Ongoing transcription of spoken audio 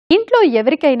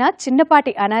ఎవరికైనా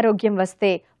చిన్నపాటి అనారోగ్యం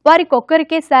వస్తే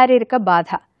వారికొక్కరికే శారీరక బాధ.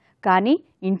 కానీ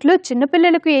ఇంట్లో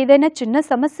చిన్నపిల్లలకు ఏదైనా చిన్న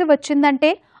సమస్య వచ్చిందంటే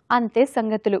అంతే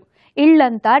సంగతులు.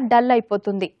 ఇళ్లంతా డల్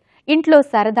అయిపోతుంది. ఇంట్లో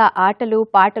సరదా ఆటలు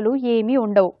పాటలు ఏమీ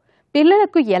ఉండవు.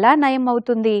 పిల్లలకు ఎలా నయం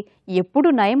అవుతుంది, ఎప్పుడు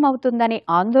నయం అవుతుందనే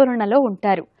ఆందోళనలో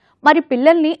ఉంటారు. మరి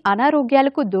పిల్లల్ని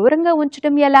అనారోగ్యాలకు దూరంగా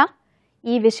ఉంచడం ఎలా?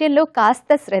 ఈ విషయంలో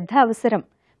కాస్త శ్రద్ధ అవసరం.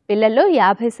 పిల్లల్లో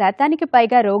 50%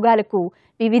 పైగా రోగాలకు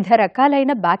వివిధ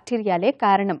రకాలైన బ్యాక్టీరియాలే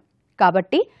కారణం.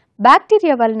 కాబట్టి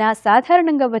బ్యాక్టీరియా వలన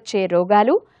సాధారణంగా వచ్చే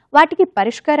రోగాలు, వాటికి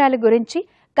పరిష్కారాల గురించి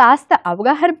కాస్త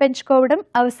అవగాహన పెంచుకోవడం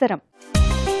అవసరం.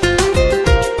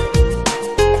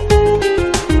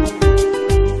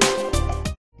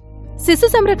 శిశు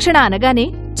సంరక్షణ అనగానే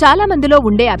చాలా మందిలో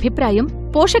ఉండే అభిప్రాయం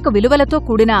పోషక విలువలతో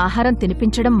కూడిన ఆహారం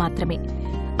తినిపించడం మాత్రమే.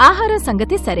 ఆహారం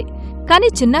సంగతి సరే, కానీ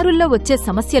చిన్నారుల్లో వచ్చే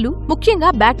సమస్యలు, ముఖ్యంగా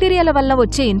బ్యాక్టీరియాల వల్ల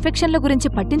వచ్చే ఇన్ఫెక్షన్ల గురించి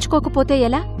పట్టించుకోకపోతే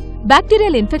ఎలా?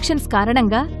 బ్యాక్టీరియల్ ఇన్ఫెక్షన్స్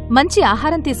కారణంగా మంచి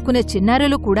ఆహారం తీసుకునే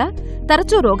చిన్నారులు కూడా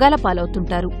తరచూ రోగాల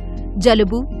పాలవుతుంటారు.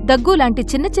 జలుబు, దగ్గు లాంటి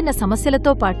చిన్న చిన్న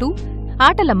సమస్యలతో పాటు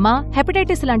ఆటలమ్మ,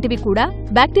 హెపటైటిస్ లాంటివి కూడా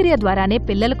బ్యాక్టీరియా ద్వారానే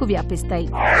పిల్లలకు వ్యాపిస్తాయి.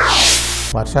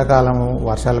 వర్షాకాలము,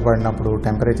 వర్షాలు పడినప్పుడు,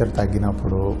 టెంపరేచర్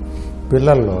తగ్గినప్పుడు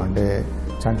పిల్లల్లో, అంటే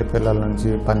చంటి పిల్లల నుంచి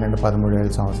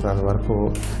 12-13 సంవత్సరాల వరకు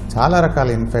చాలా రకాల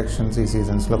ఇన్ఫెక్షన్స్ ఈ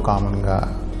సీజన్స్లో కామన్గా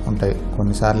ఉంటాయి.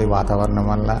 కొన్నిసార్లు ఈ వాతావరణం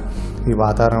వల్ల, ఈ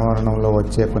వాతావరణంలో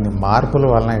వచ్చే కొన్ని మార్పుల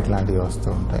వలన ఇట్లాంటివి వస్తూ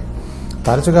ఉంటాయి.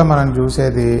 తరచుగా మనం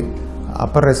చూసేది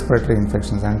అప్పర్ రెస్పిరేటరీ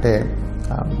ఇన్ఫెక్షన్స్, అంటే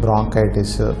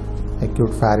బ్రాంకైటిస్,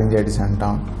 అక్యూట్ ఫారింజైటిస్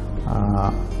అంటాం,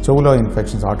 చెవులో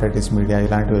ఇన్ఫెక్షన్స్, ఆటైటిస్ మీడియా,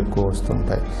 ఇలాంటివి ఎక్కువ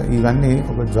వస్తుంటాయి. ఇవన్నీ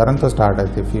ఒక జ్వరంతో స్టార్ట్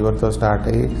అవుతాయి, ఫీవర్తో స్టార్ట్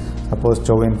అయ్యి, సపోజ్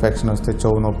చెవు ఇన్ఫెక్షన్ వస్తే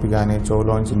చెవు నొప్పి కానీ,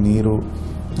 చెవులోంచి నీరు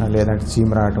లేదంటే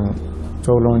చీమ రావటం,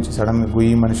 చెవులోంచి సడన్గా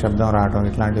గుయ్యమని శబ్దం రావటం,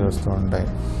 ఇట్లాంటివి వస్తూ ఉంటాయి.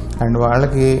 అండ్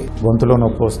వాళ్ళకి గొంతులో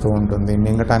నొప్పి వస్తూ ఉంటుంది,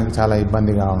 మింగటానికి చాలా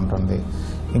ఇబ్బందిగా ఉంటుంది.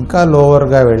 ఇంకా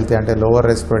లోవర్గా వెళ్తే, అంటే lower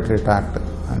respiratory tract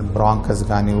and bronchus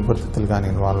కానీ, ఊపిరితిత్తులు కానీ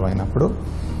ఇన్వాల్వ్ అయినప్పుడు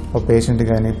ఒక పేషెంట్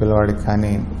కానీ పిల్లవాడికి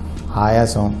కానీ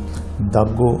ఆయాసం,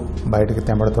 దగ్గు, బయటకు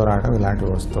తెమ్మడితో రావడం, ఇలాంటివి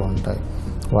వస్తూ ఉంటాయి.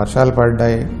 వర్షాలు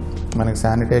పడ్డాయి, మనకి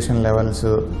శానిటేషన్ లెవెల్స్,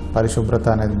 పరిశుభ్రత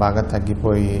అనేది బాగా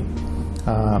తగ్గిపోయి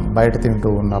బయట తింటూ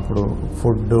ఉన్నప్పుడు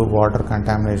ఫుడ్, వాటర్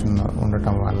కంటామినేషన్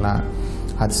ఉండటం వల్ల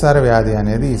అతిసార వ్యాధి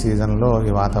అనేది ఈ సీజన్లో,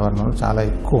 ఈ వాతావరణంలో చాలా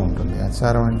ఎక్కువ ఉంటుంది.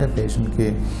 అతిసారం అంటే పేషెంట్కి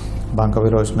బంక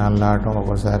విరోచనాలు రావటం,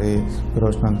 ఒక్కోసారి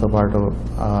విరోచనంతో పాటు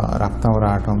రక్తం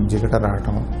రావటం, జిగట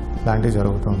రావటం, ఇలాంటివి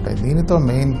జరుగుతూ ఉంటాయి. దీనితో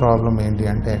మెయిన్ ప్రాబ్లం ఏంటి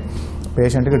అంటే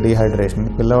పేషెంట్కి డీహైడ్రేషన్,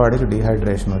 పిల్లవాడికి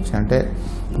డీహైడ్రేషన్ వచ్చి, అంటే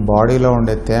బాడీలో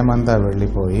ఉండే తేమంతా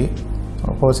వెళ్ళిపోయి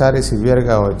ఒక్కోసారి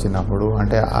సివియర్గా వచ్చినప్పుడు,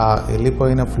 అంటే ఆ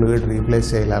వెళ్ళిపోయిన ఫ్లూయిడ్ రీప్లేస్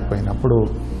చేయలేకపోయినప్పుడు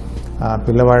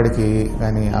పిల్లవాడికి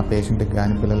కానీ, ఆ పేషెంట్కి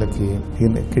కానీ, పిల్లలకి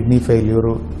కిడ్నీ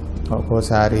ఫెయిల్యూరు,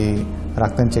 ఒక్కోసారి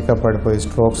రక్తం చిక్కపడిపోయి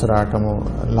స్ట్రోక్స్ రావటము,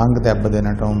 లంగ్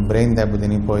దెబ్బతినటం, బ్రెయిన్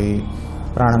దెబ్బతినిపోయి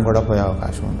ప్రాణం కూడా పోయే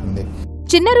అవకాశం ఉంటుంది.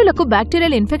 చిన్నారులకు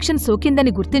బ్యాక్టీరియల్ ఇన్ఫెక్షన్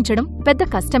సోకిందని గుర్తించడం పెద్ద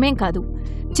కష్టమేం కాదు.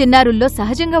 చిన్నారుల్లో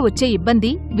సహజంగా వచ్చే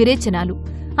ఇబ్బంది విరేచనాలు.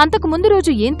 అంతకు ముందు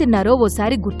రోజు ఏం తిన్నారో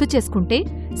ఓసారి గుర్తు చేసుకుంటే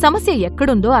సమస్య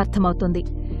ఎక్కడుందో అర్థమవుతుంది.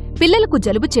 పిల్లలకు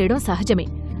జలుబు చేయడం సహజమే.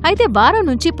 అయితే వారం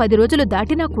నుంచి 10 రోజులు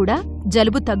దాటినా కూడా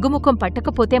జలుబు తగ్గుముఖం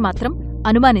పట్టకపోతే మాత్రం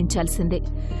అనుమానించాల్సిందే.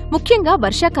 ముఖ్యంగా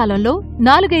వర్షాకాలంలో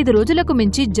 4-5 రోజులకు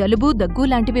మించి జలుబు, దగ్గు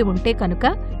లాంటివి ఉంటే కనుక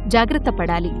జాగ్రత్త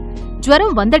పడాలి. జ్వరం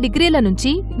 100 డిగ్రీల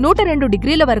నుంచి 102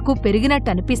 డిగ్రీల వరకు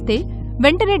పెరిగినట్టు అనిపిస్తే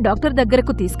వెంటనే డాక్టర్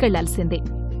దగ్గరకు తీసుకెళ్లాల్సిందే.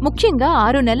 ముఖ్యంగా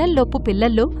 6 నెలల్లోపు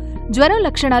పిల్లల్లో జ్వరం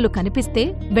లక్షణాలు కనిపిస్తే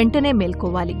వెంటనే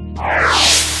మేల్కోవాలి.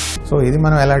 సో ఇది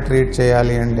మనం ఎలా ట్రీట్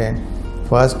చేయాలి అంటే,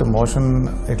 ఫస్ట్ మోషన్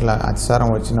ఇట్లా అతిసారం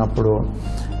వచ్చినప్పుడు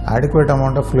adequate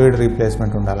amount of fluid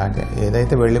replacement ఉండాలి. అంటే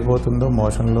ఏదైతే వెళ్ళిపోతుందో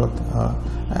మోషన్లో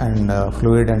అండ్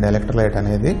ఫ్లూయిడ్ అండ్ ఎలక్ట్రోలైట్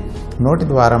అనేది నోటి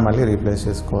ద్వారా మళ్ళీ రీప్లేస్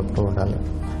చేసుకోతూ ఉండాలి.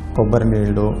 కొబ్బరి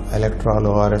నీళ్లు, ఎలక్ట్రాల్,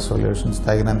 ఓఆర్ఎస్ సొల్యూషన్స్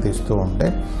తగినంత ఇస్తూ ఉంటే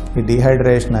ఈ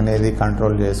డీహైడ్రేషన్ అనేది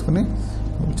కంట్రోల్ చేసుకుని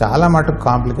చాలా మటుకు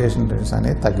కాంప్లికేషన్ రేట్స్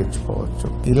అనేది తగ్గించుకోవచ్చు.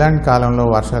 ఇలాంటి కాలంలో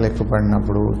వర్షాలు ఎక్కువ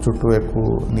పడినప్పుడు, చుట్టూ ఎక్కువ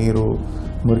నీరు,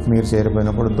 మురికి నీరు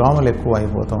చేరిపోయినప్పుడు దోమలు ఎక్కువ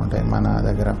అయిపోతూ ఉంటాయి. మన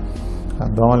దగ్గర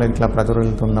దోమలు ఇట్లా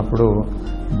ప్రచురితున్నప్పుడు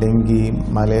డెంగీ,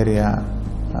 మలేరియా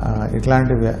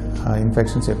ఇట్లాంటి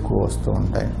ఇన్ఫెక్షన్స్ ఎక్కువ వస్తూ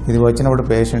ఉంటాయి. ఇది వచ్చినప్పుడు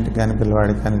పేషెంట్కి కానీ,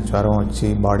 పిల్లవాడికి కానీ జ్వరం వచ్చి,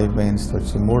 బాడీ పెయిన్స్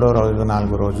వచ్చి, 3వ రోజు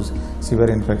 4వ రోజు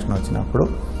సివియర్ ఇన్ఫెక్షన్ వచ్చినప్పుడు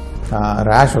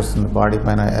ర్యాష్ వస్తుంది, బాడీ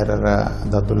పైన ఎర్ర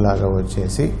దద్దుల్లాగా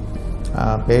వచ్చేసి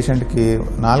పేషెంట్కి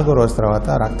 4వ రోజు తర్వాత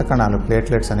రక్త కణాలు,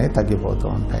 ప్లేట్లెట్స్ అనేవి తగ్గిపోతూ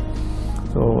ఉంటాయి.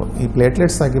 సో ఈ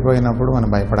ప్లేట్లెట్స్ తగ్గిపోయినప్పుడు మనం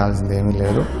భయపడాల్సింది ఏమీ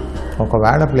లేదు.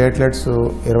 ఒకవేళ ప్లేట్లెట్స్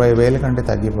 20,000 కంటే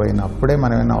తగ్గిపోయినప్పుడే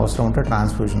మనం ఏమైనా అవసరం ఉంటే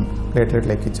ట్రాన్స్ఫ్యూషన్,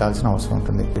 ప్లేట్లెట్లు ఎక్కించాల్సిన అవసరం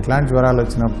ఉంటుంది. ఇట్లాంటి జ్వరాలు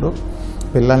వచ్చినప్పుడు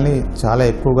పిల్లల్ని చాలా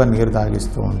ఎక్కువగా నీరు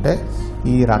తాగిస్తూ ఉంటే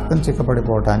ఈ రక్తం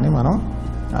చిక్కపడిపోవటాన్ని మనం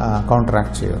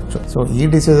కౌంటరాక్ట్ చేయవచ్చు. సో ఈ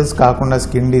డిసీజెస్ కాకుండా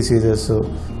skin diseases,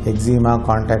 eczema,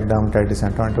 contact dermatitis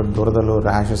అటువంటి దురదలు,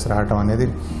 ర్యాషెస్ రావటం అనేది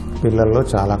పిల్లల్లో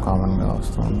చాలా కామన్గా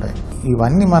వస్తూ ఉంటాయి.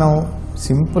 ఇవన్నీ మనం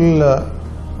సింపుల్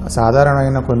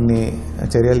సాధారణమైన కొన్ని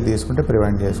చర్యలు తీసుకుంటే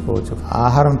ప్రివెంట్ చేసుకోవచ్చు.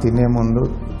 ఆహారం తినే ముందు,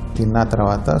 తిన్న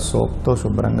తర్వాత సోప్తో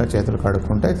శుభ్రంగా చేతులు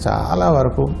కడుక్కుంటే చాలా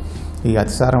వరకు ఈ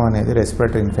అతిసారం అనేది,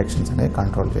 రెస్పిరేటరీ ఇన్ఫెక్షన్స్ అనేవి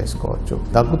కంట్రోల్ చేసుకోవచ్చు.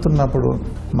 దగ్గుతున్నప్పుడు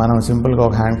మనం సింపుల్గా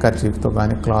ఒక హ్యాండ్ కర్చీఫ్తో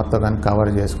కానీ క్లాత్తో కానీ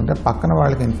కవర్ చేసుకుంటే పక్కన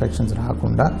వాళ్ళకి ఇన్ఫెక్షన్స్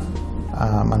రాకుండా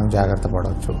మనం జాగ్రత్త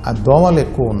పడవచ్చు. ఆ దోమలు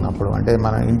ఎక్కువ ఉన్నప్పుడు, అంటే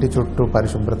మన ఇంటి చుట్టూ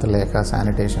పరిశుభ్రత లేక,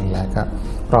 శానిటేషన్ లేక,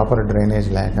 ప్రాపర్ డ్రైనేజ్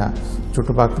లేక,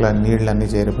 చుట్టుపక్కల నీళ్ళన్నీ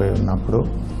చేరిపోయి ఉన్నప్పుడు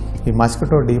ఈ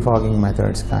మస్కిటో డీఫాగింగ్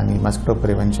మెథడ్స్ కానీ, మస్కిటో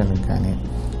ప్రివెన్షన్ కానీ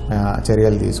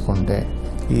చర్యలు తీసుకుంటే,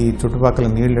 ఈ చుట్టుపక్కల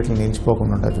నీళ్ళు ఇట్లా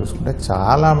నిలిచిపోకుండా చూసుకుంటే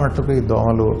చాలా మట్టుకు ఈ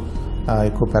దోమలు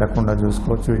ఎక్కువ పెరగకుండా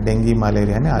చూసుకోవచ్చు. ఈ డెంగీ,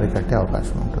 మలేరియాని అరికట్టే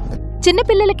అవకాశం ఉంటుంది.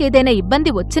 చిన్నపిల్లలకి ఏదైనా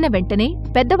ఇబ్బంది వచ్చిన వెంటనే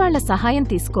పెద్దవాళ్ల సహాయం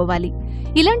తీసుకోవాలి.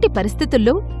 ఇలాంటి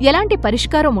పరిస్థితుల్లో ఎలాంటి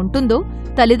పరిష్కారం ఉంటుందో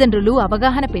తల్లిదండ్రులు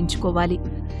అవగాహన పెంచుకోవాలి.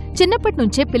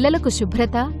 చిన్నప్పట్నుంచే పిల్లలకు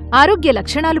శుభ్రత, ఆరోగ్య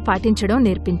లక్షణాలు పాటించడం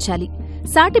నేర్పించాలి.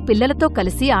 సాటి పిల్లలతో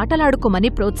కలిసి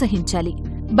ఆటలాడుకోమని ప్రోత్సహించాలి.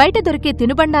 బయట దొరికే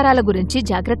తినుబండారాల గురించి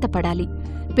జాగ్రత్త పడాలి.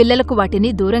 పిల్లలకు వాటిని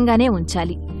దూరంగానే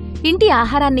ఉంచాలి. ఇంటి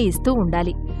ఆహారాన్ని ఇస్తూ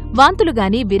ఉండాలి.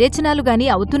 వాంతులుగాని, విరేచనాలుగాని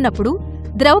అవుతున్నప్పుడు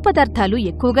ద్రవ పదార్థాలు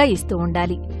ఎక్కువగా ఇస్తూ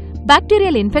ఉండాలి.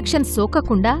 బ్యాక్టీరియల్ ఇన్ఫెక్షన్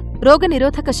సోకకుండా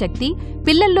రోగనిరోధక శక్తి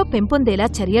పిల్లల్లో పెంపొందేలా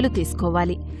చర్యలు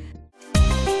తీసుకోవాలి.